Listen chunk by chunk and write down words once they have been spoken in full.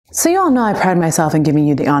So you all know I pride myself in giving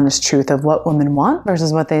you the honest truth of what women want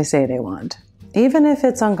versus what they say they want, even if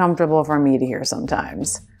it's uncomfortable for me to hear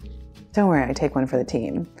sometimes. Don't worry, I take one for the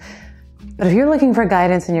team. But if you're looking for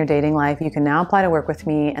guidance in your dating life, you can now apply to work with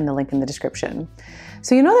me and the link in the description.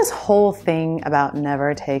 So you know this whole thing about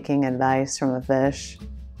never taking advice from a fish?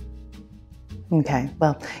 Okay,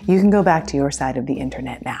 well, you can go back to your side of the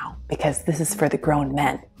internet now because this is for the grown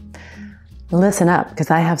men. Listen up,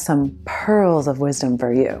 because I have some pearls of wisdom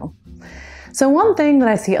for you. So one thing that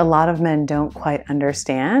I see a lot of men don't quite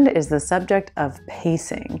understand is the subject of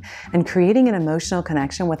pacing and creating an emotional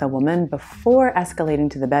connection with a woman before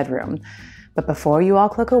escalating to the bedroom. But before you all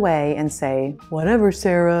click away and say, "Whatever,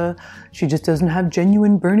 Sarah, she just doesn't have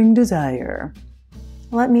genuine burning desire."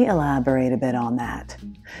 Let me elaborate a bit on that.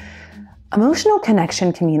 Emotional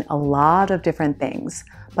connection can mean a lot of different things,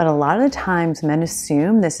 but a lot of the times men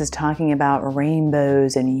assume this is talking about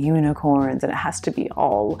rainbows and unicorns and it has to be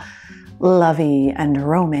all lovey and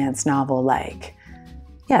romance novel-like.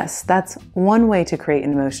 Yes, that's one way to create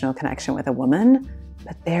an emotional connection with a woman,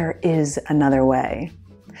 but there is another way.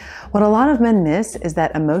 What a lot of men miss is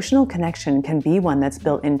that emotional connection can be one that's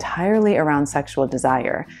built entirely around sexual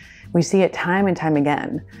desire. We see it time and time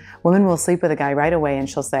again. Women will sleep with a guy right away and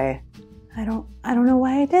she'll say, I don't know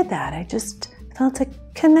why I did that. I just felt a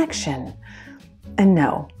connection. And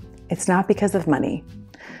no, it's not because of money.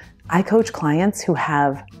 I coach clients who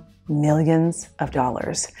have millions of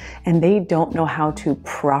dollars and they don't know how to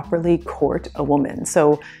properly court a woman.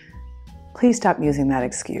 So please stop using that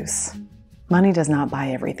excuse. Money does not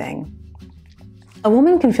buy everything. A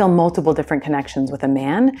woman can feel multiple different connections with a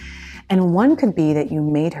man, and one could be that you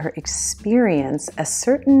made her experience a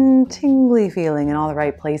certain tingly feeling in all the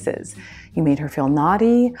right places. You made her feel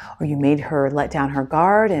naughty, or you made her let down her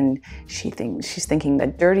guard, and she's thinking the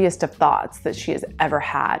dirtiest of thoughts that she has ever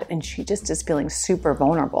had, and she just is feeling super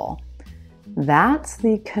vulnerable. That's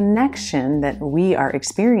the connection that we are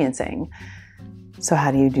experiencing. So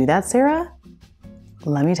how do you do that, Sarah?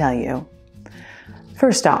 Let me tell you.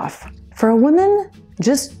 First off, for a woman,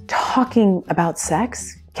 just talking about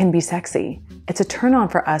sex can be sexy. It's a turn on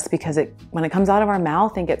for us because when it comes out of our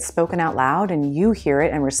mouth and gets spoken out loud and you hear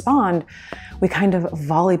it and respond, we kind of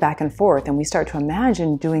volley back and forth and we start to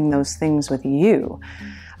imagine doing those things with you.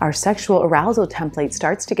 Our sexual arousal template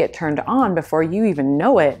starts to get turned on before you even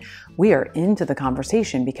know it. We are into the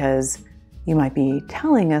conversation because you might be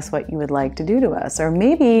telling us what you would like to do to us, or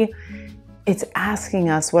maybe it's asking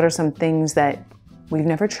us what are some things that we've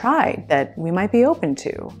never tried that we might be open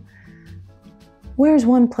to. Where's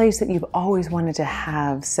one place that you've always wanted to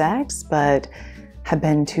have sex but have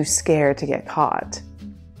been too scared to get caught?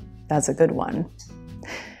 That's a good one.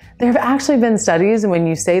 There have actually been studies when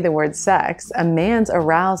you say the word sex, a man's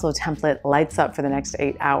arousal template lights up for the next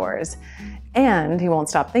 8 hours, and he won't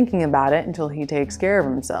stop thinking about it until he takes care of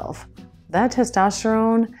himself. That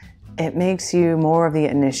testosterone, it makes you more of the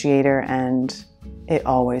initiator, and it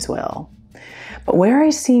always will. But where I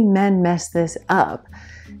see men mess this up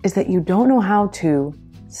is that you don't know how to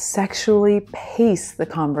sexually pace the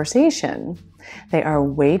conversation. They are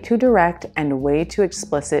way too direct and way too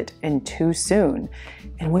explicit and too soon.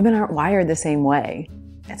 And women aren't wired the same way.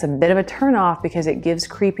 It's a bit of a turnoff because it gives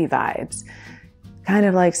creepy vibes. Kind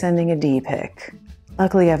of like sending a D-pic.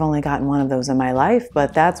 Luckily, I've only gotten one of those in my life,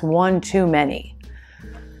 but that's one too many.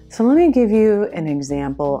 So let me give you an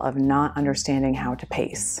example of not understanding how to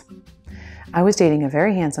pace. I was dating a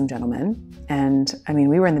very handsome gentleman, and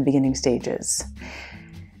we were in the beginning stages.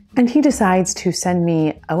 And he decides to send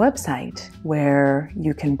me a website where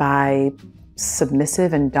you can buy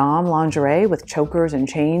submissive and dom lingerie with chokers and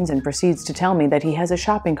chains, and proceeds to tell me that he has a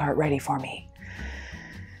shopping cart ready for me.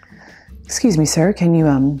 Excuse me, sir, can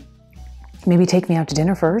you maybe take me out to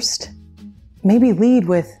dinner first? Maybe lead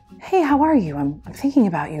with, hey, how are you? I'm thinking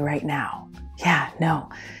about you right now. Yeah, no.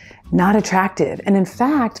 Not attractive. And in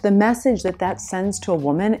fact, the message that sends to a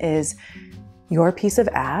woman is, you're a piece of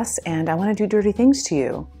ass and I want to do dirty things to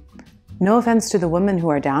you. No offense to the women who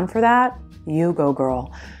are down for that, you go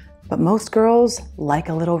girl. But most girls like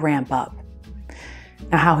a little ramp up.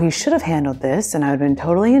 Now how he should have handled this, and I would have been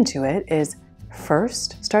totally into it, is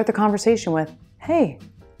first start the conversation with, hey,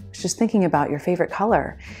 I was just thinking about your favorite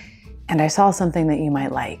color and I saw something that you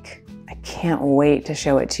might like. I can't wait to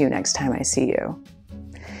show it to you next time I see you.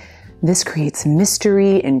 This creates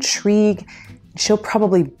mystery, intrigue. She'll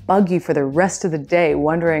probably bug you for the rest of the day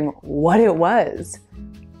wondering what it was.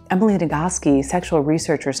 Emily Nagoski, sexual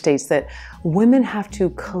researcher, states that women have to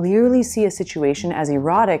clearly see a situation as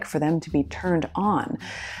erotic for them to be turned on.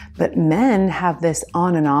 But men have this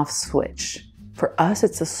on and off switch. For us,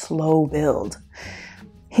 it's a slow build.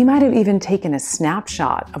 He might have even taken a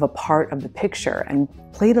snapshot of a part of the picture and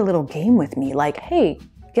played a little game with me like, hey,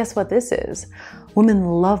 guess what this is? Women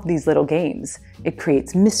love these little games. It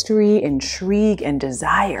creates mystery, intrigue, and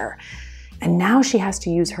desire. And now she has to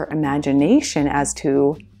use her imagination as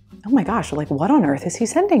to, oh my gosh, like what on earth is he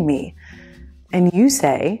sending me? And you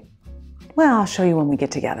say, well, I'll show you when we get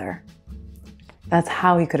together. That's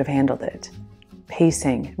how he could have handled it.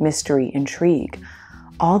 Pacing, mystery, intrigue,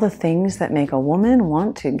 all the things that make a woman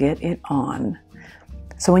want to get it on.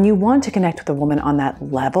 So when you want to connect with a woman on that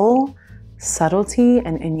level, subtlety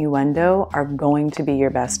and innuendo are going to be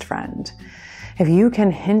your best friend. If you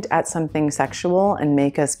can hint at something sexual and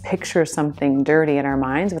make us picture something dirty in our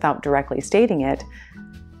minds without directly stating it,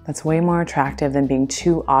 that's way more attractive than being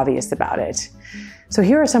too obvious about it. So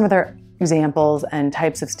here are some other examples and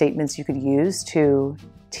types of statements you could use to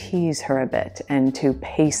tease her a bit and to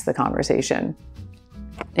pace the conversation.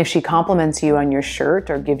 If she compliments you on your shirt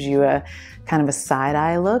or gives you a kind of a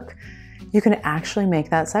side-eye look, you can actually make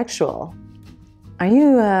that sexual. Are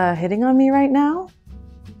you hitting on me right now?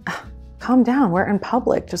 Calm down, we're in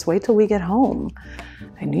public. Just wait till we get home.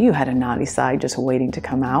 I knew you had a naughty side just waiting to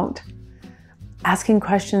come out. Asking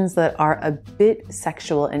questions that are a bit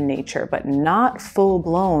sexual in nature, but not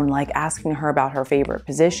full-blown like asking her about her favorite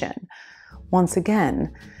position. Once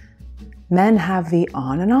again, men have the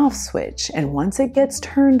on and off switch, and once it gets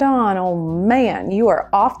turned on, oh man, you are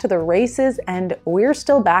off to the races and we're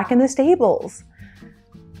still back in the stables.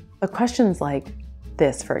 But questions like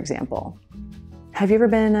this, for example, have you ever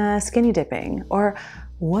been skinny dipping? Or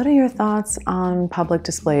what are your thoughts on public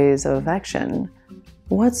displays of affection?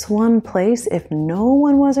 What's one place, if no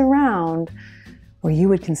one was around, where you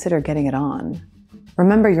would consider getting it on?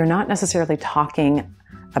 Remember, you're not necessarily talking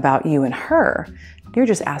about you and her. You're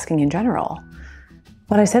just asking in general.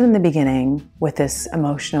 What I said in the beginning with this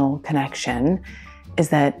emotional connection is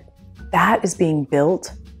that is being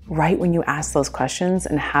built right when you ask those questions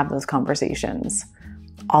and have those conversations.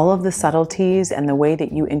 All of the subtleties and the way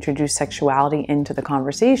that you introduce sexuality into the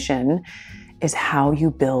conversation is how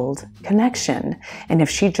you build connection. And if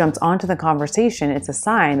she jumps onto the conversation, it's a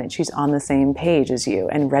sign that she's on the same page as you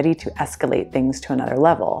and ready to escalate things to another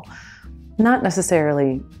level. Not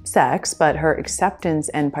necessarily sex, but her acceptance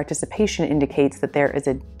and participation indicates that there is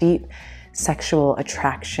a deep sexual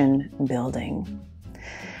attraction building.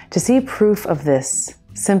 To see proof of this,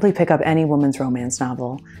 simply pick up any woman's romance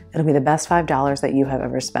novel. It'll be the best $5 that you have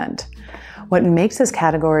ever spent. What makes this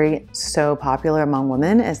category so popular among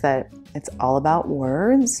women is that it's all about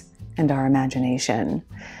words and our imagination.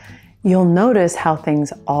 You'll notice how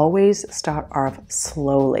things always start off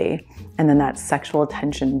slowly, and then that sexual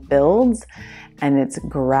tension builds, and it's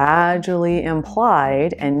gradually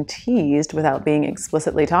implied and teased without being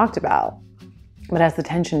explicitly talked about. But as the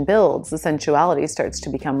tension builds, the sensuality starts to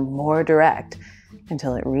become more direct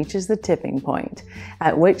until it reaches the tipping point,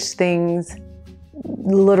 at which things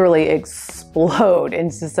literally explode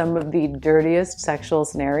into some of the dirtiest sexual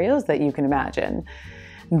scenarios that you can imagine.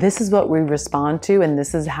 This is what we respond to, and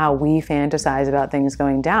this is how we fantasize about things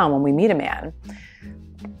going down when we meet a man.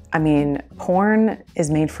 I mean, porn is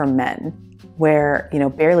made for men, where,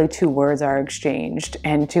 barely 2 words are exchanged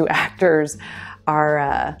and 2 actors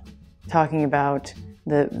are talking about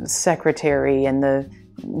the secretary and the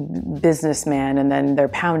businessman, and then they're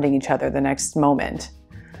pounding each other the next moment.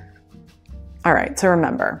 All right, so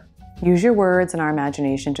remember, use your words and our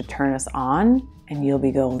imagination to turn us on, and you'll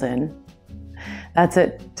be golden. That's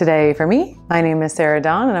it today for me. My name is Sarah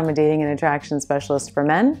Dawn, and I'm a dating and attraction specialist for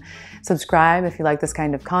men. Subscribe if you like this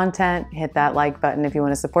kind of content. Hit that like button if you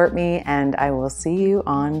want to support me, and I will see you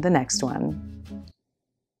on the next one.